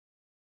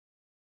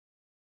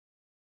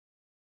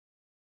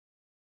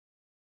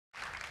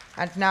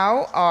And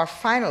now our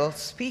final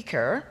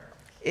speaker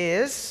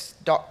is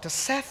Dr.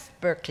 Seth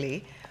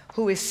Berkley,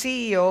 who is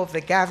CEO of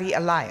the GAVI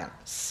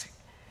Alliance.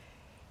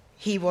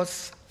 He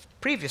was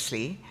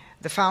previously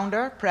the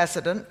founder,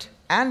 president,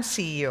 and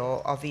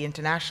CEO of the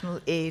International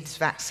AIDS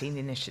Vaccine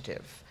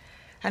Initiative.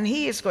 And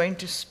he is going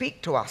to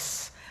speak to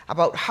us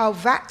about how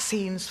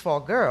vaccines for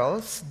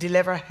girls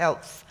deliver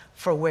health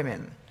for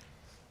women.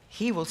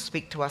 He will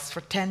speak to us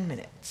for 10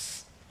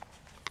 minutes.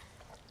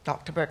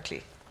 Dr.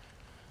 Berkley.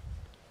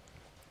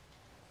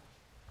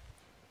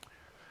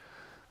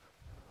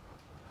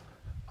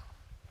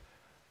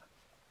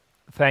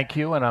 Thank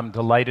you, and I'm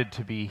delighted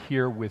to be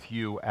here with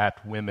you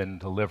at Women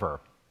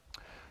Deliver.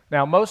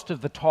 Now, most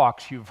of the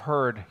talks you've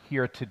heard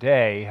here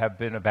today have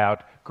been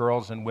about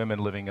girls and women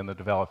living in the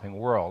developing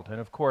world, and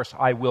of course,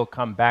 I will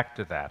come back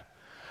to that.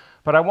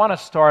 But I want to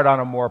start on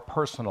a more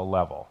personal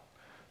level.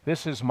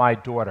 This is my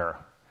daughter,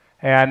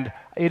 and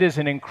it is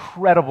an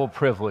incredible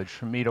privilege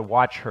for me to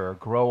watch her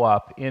grow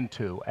up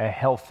into a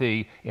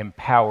healthy,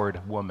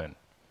 empowered woman.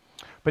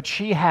 But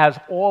she has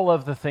all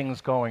of the things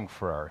going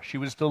for her. She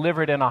was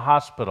delivered in a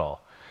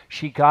hospital.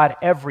 She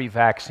got every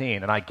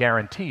vaccine, and I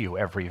guarantee you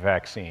every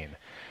vaccine.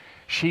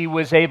 She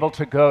was able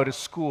to go to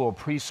school,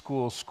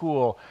 preschool,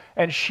 school,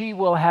 and she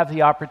will have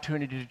the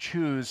opportunity to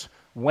choose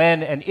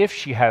when and if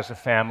she has a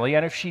family.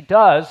 And if she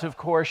does, of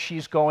course,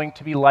 she's going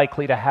to be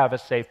likely to have a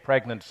safe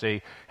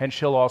pregnancy, and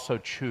she'll also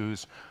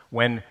choose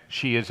when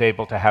she is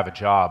able to have a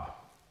job.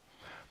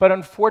 But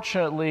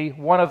unfortunately,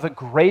 one of the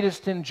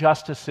greatest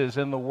injustices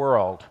in the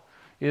world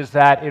is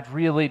that it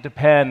really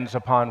depends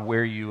upon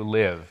where you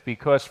live,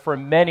 because for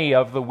many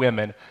of the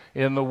women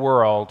in the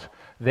world,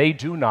 they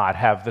do not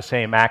have the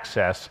same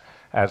access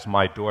as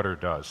my daughter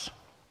does.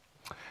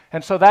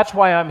 And so that's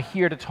why I'm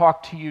here to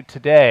talk to you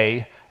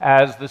today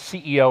as the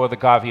CEO of the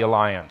GAVI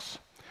Alliance,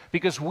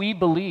 because we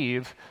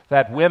believe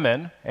that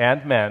women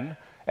and men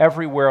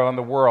everywhere in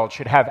the world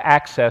should have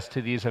access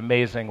to these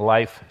amazing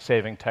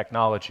life-saving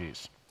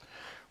technologies.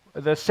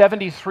 The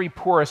 73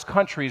 poorest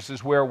countries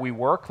is where we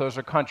work. Those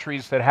are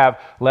countries that have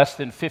less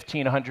than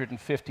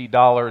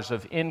 $1,550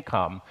 of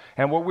income.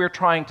 And what we're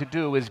trying to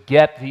do is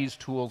get these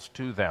tools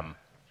to them.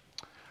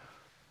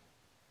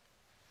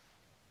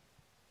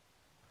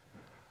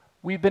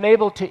 We've been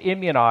able to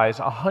immunize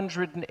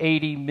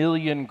 180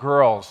 million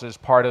girls as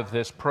part of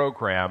this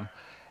program.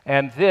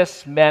 And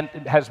this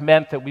has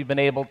meant that we've been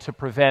able to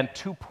prevent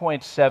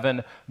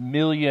 2.7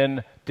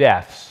 million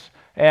deaths.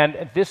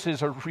 And this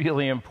is a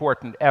really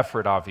important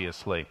effort,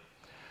 obviously.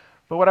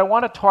 But what I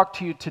want to talk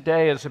to you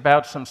today is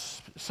about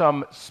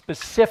some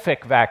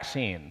specific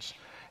vaccines.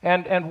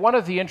 And one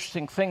of the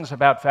interesting things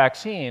about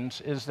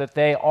vaccines is that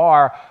they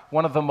are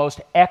one of the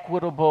most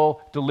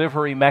equitable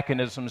delivery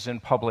mechanisms in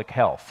public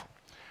health.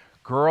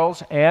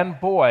 Girls and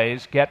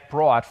boys get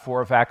brought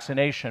for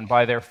vaccination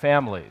by their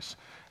families.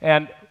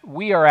 And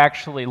we are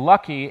actually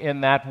lucky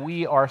in that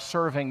we are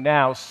serving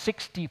now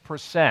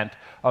 60%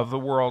 of the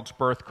world's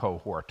birth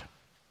cohort.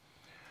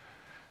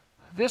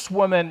 This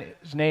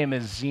woman's name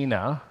is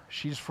Zina.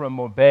 She's from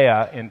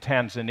Mbeya in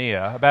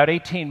Tanzania. About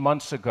 18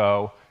 months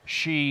ago,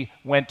 she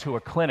went to a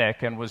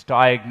clinic and was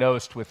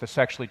diagnosed with a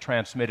sexually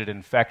transmitted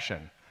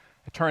infection.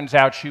 It turns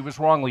out she was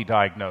wrongly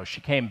diagnosed.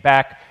 She came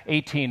back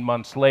 18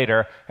 months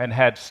later and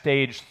had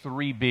stage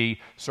 3B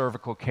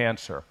cervical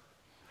cancer.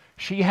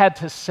 She had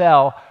to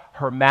sell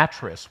her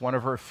mattress, one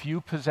of her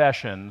few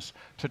possessions,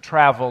 to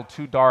travel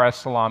to Dar es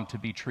Salaam to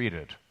be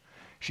treated.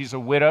 She's a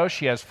widow.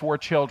 She has 4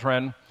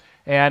 children.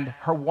 And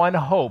her one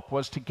hope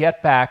was to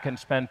get back and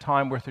spend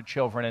time with her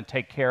children and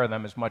take care of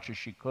them as much as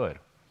she could.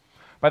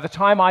 By the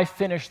time I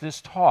finish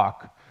this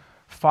talk,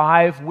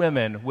 5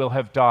 women will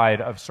have died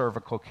of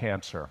cervical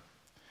cancer.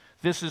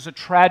 This is a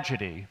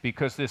tragedy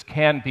because this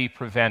can be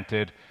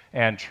prevented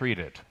and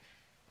treated.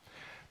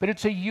 But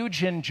it's a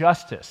huge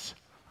injustice.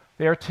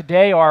 There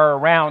today are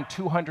around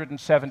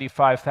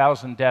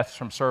 275,000 deaths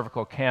from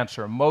cervical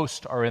cancer.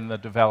 Most are in the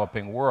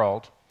developing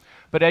world.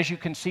 But as you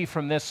can see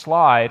from this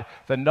slide,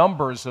 the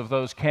numbers of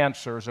those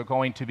cancers are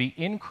going to be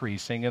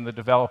increasing in the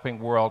developing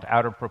world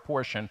out of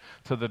proportion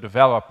to the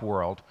developed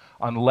world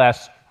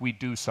unless we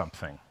do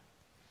something.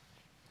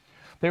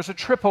 There's a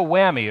triple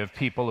whammy of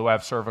people who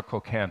have cervical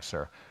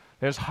cancer.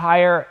 There's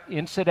higher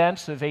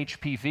incidence of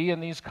HPV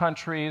in these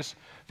countries.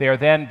 They're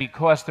then,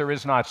 because there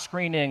is not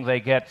screening, they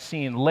get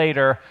seen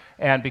later,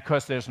 and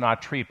because there's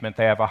not treatment,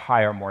 they have a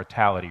higher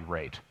mortality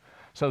rate.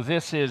 So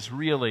this is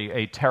really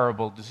a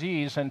terrible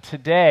disease, and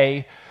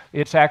today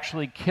it's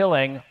actually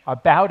killing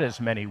about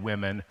as many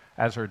women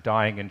as are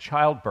dying in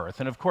childbirth.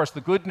 And of course,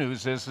 the good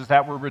news is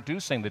that we're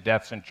reducing the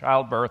deaths in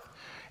childbirth,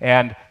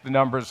 and the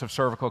numbers of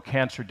cervical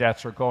cancer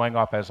deaths are going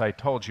up. As I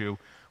told you,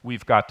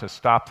 we've got to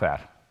stop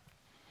that.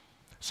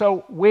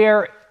 So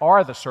where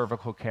are the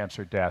cervical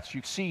cancer deaths?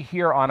 You see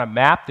here on a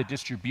map the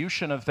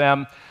distribution of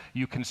them.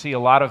 You can see a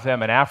lot of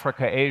them in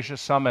Africa, Asia,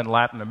 some in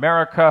Latin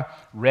America.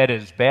 Red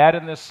is bad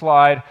in this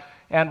slide.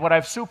 And what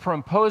I've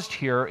superimposed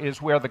here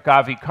is where the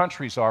GAVI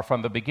countries are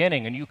from the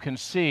beginning, and you can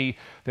see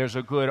there's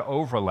a good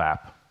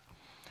overlap.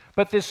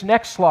 But this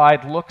next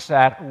slide looks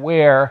at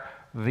where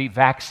the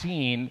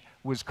vaccine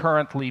was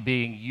currently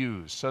being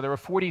used. So there are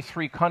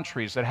 43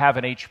 countries that have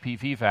an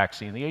HPV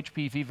vaccine. The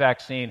HPV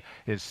vaccine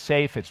is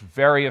safe, it's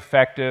very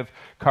effective,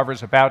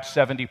 covers about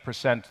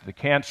 70% of the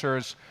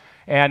cancers.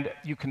 And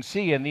you can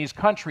see in these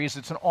countries,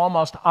 it's an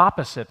almost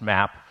opposite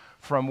map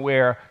from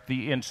where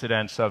the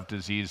incidence of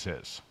disease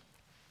is.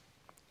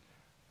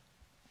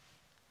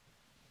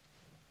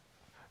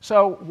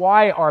 So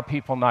why are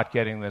people not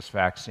getting this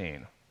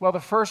vaccine? Well, the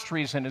first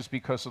reason is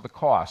because of the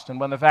cost. And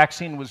when the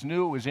vaccine was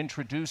new, it was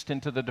introduced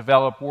into the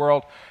developed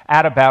world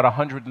at about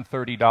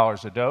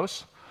 $130 a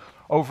dose.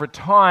 Over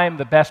time,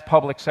 the best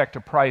public sector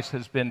price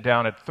has been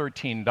down at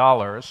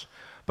 $13.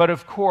 But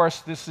of course,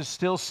 this is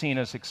still seen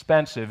as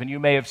expensive. And you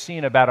may have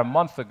seen about a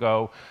month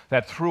ago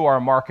that through our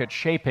market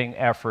shaping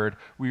effort,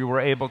 we were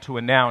able to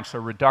announce a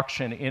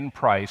reduction in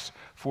price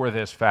for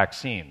this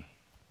vaccine.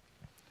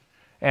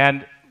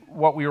 And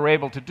what we were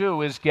able to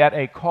do is get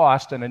a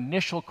cost, an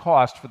initial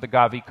cost for the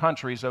GAVI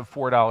countries of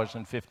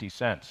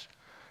 $4.50.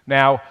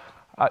 Now,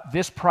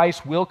 this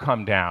price will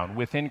come down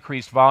with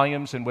increased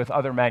volumes and with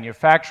other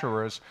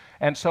manufacturers,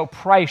 and so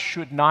price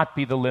should not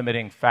be the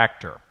limiting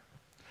factor.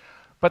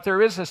 But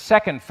there is a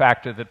second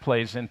factor that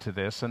plays into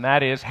this, and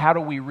that is how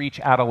do we reach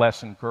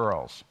adolescent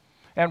girls?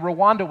 And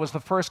Rwanda was the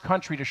first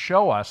country to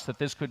show us that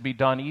this could be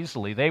done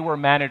easily. They were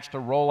managed to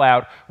roll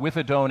out, with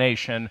a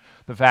donation,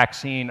 the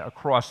vaccine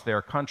across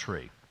their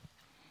country.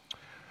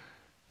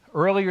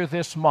 Earlier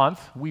this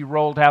month, we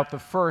rolled out the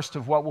first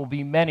of what will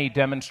be many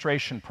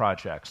demonstration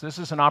projects. This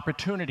is an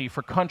opportunity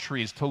for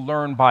countries to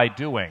learn by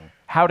doing,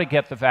 how to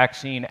get the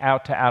vaccine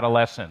out to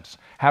adolescents,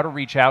 how to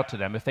reach out to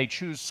them. If they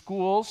choose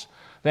schools,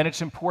 then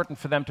it's important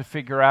for them to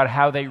figure out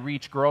how they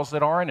reach girls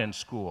that aren't in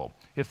school.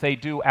 If they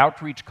do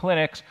outreach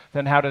clinics,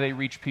 then how do they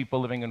reach people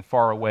living in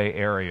faraway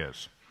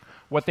areas?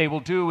 What they will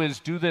do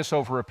is do this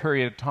over a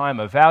period of time,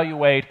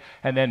 evaluate,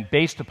 and then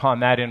based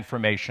upon that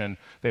information,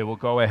 they will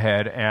go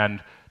ahead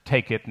and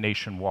take it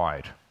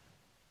nationwide.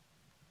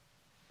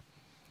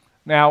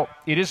 Now,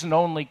 it isn't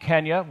only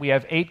Kenya. We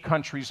have 8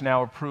 countries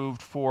now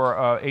approved for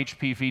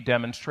HPV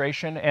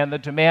demonstration, and the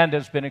demand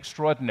has been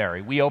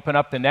extraordinary. We open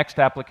up the next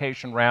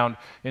application round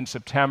in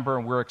September,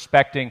 and we're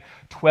expecting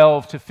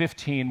 12 to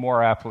 15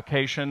 more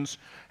applications.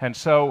 And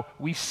so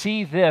we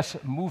see this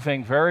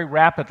moving very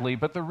rapidly,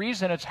 but the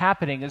reason it's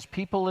happening is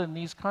people in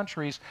these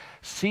countries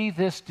see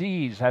this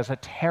disease as a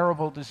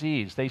terrible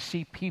disease. They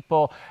see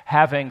people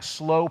having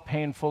slow,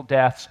 painful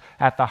deaths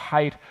at the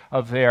height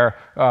of their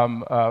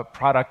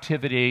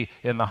productivity,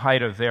 in the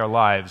height of their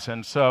lives.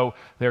 And so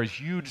there's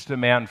huge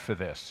demand for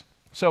this.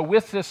 So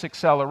with this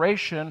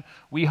acceleration,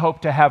 we hope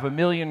to have 1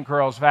 million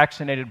girls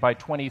vaccinated by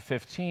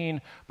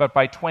 2015, but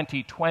by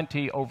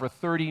 2020, over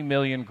 30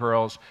 million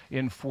girls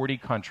in 40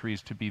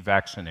 countries to be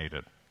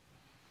vaccinated.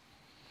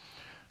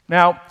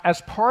 Now,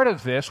 as part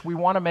of this, we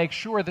want to make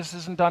sure this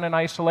isn't done in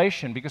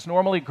isolation, because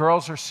normally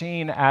girls are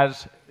seen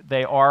as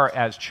they are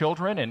as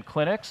children in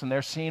clinics, and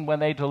they're seen when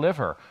they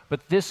deliver.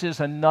 But this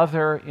is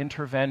another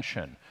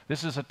intervention.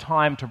 This is a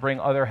time to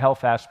bring other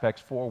health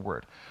aspects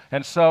forward.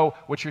 And so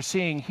what you're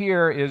seeing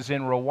here is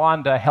in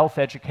Rwanda health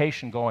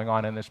education going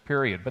on in this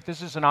period. But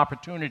this is an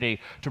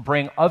opportunity to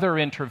bring other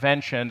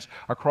interventions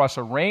across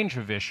a range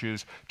of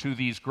issues to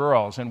these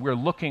girls. And we're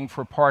looking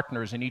for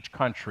partners in each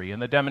country. In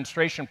the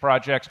demonstration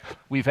projects,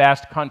 we've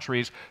asked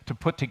countries to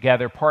put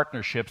together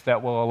partnerships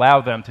that will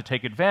allow them to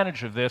take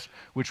advantage of this,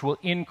 which will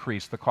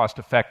increase the cost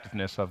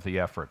effectiveness of the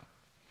effort.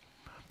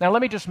 Now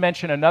let me just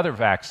mention another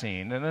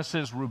vaccine, and this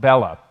is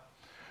rubella.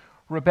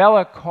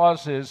 Rubella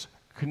causes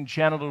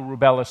congenital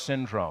rubella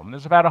syndrome.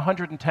 There's about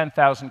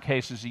 110,000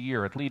 cases a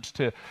year. It leads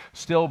to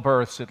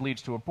stillbirths, it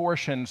leads to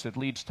abortions, it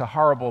leads to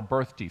horrible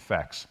birth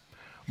defects.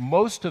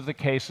 Most of the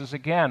cases,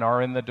 again,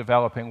 are in the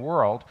developing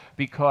world,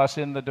 because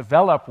in the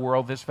developed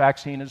world, this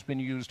vaccine has been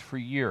used for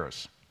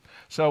years.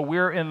 So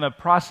we're in the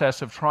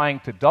process of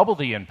trying to double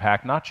the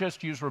impact, not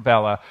just use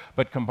rubella,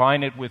 but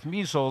combine it with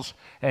measles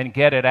and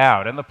get it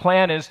out. And the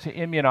plan is to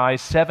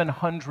immunize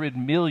 700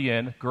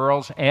 million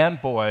girls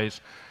and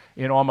boys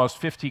in almost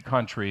 50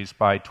 countries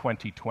by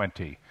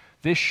 2020.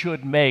 This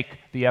should make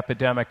the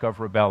epidemic of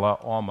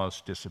rubella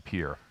almost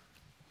disappear.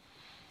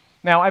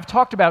 Now, I've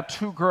talked about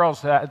two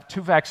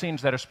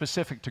vaccines that are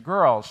specific to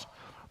girls,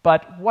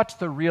 but what's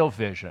the real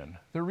vision?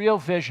 The real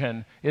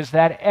vision is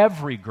that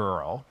every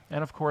girl,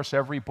 and of course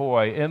every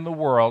boy in the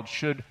world,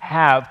 should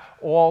have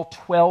all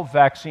 12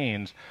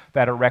 vaccines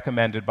that are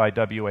recommended by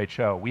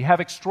WHO. We have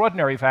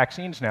extraordinary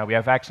vaccines now. We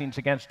have vaccines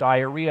against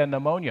diarrhea and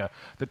pneumonia,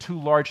 the 2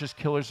 largest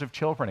killers of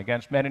children,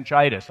 against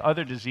meningitis,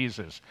 other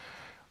diseases.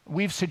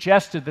 We've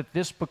suggested that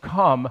this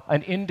become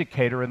an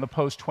indicator in the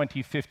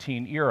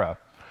post-2015 era.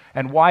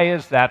 And why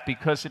is that?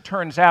 Because it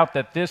turns out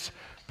that this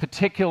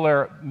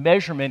particular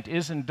measurement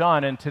isn't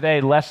done, and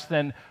today less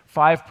than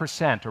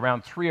 5%,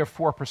 around 3 or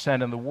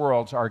 4% in the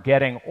world are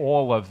getting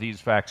all of these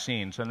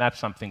vaccines, and that's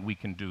something we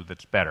can do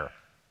that's better.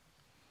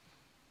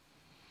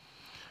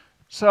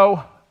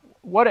 So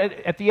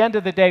at the end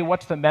of the day,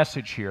 what's the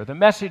message here? The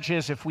message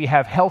is if we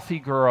have healthy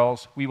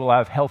girls, we will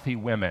have healthy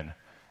women.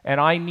 And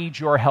I need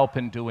your help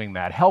in doing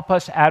that. Help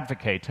us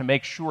advocate to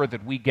make sure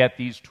that we get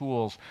these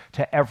tools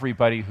to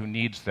everybody who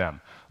needs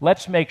them.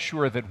 Let's make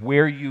sure that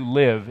where you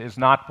live is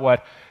not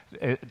what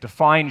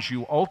defines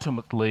you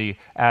ultimately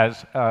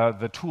as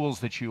the tools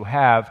that you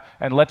have,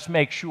 and let's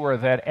make sure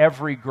that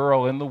every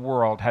girl in the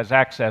world has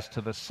access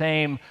to the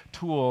same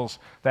tools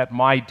that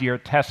my dear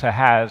Tessa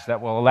has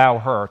that will allow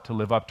her to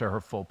live up to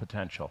her full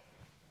potential.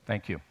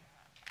 Thank you.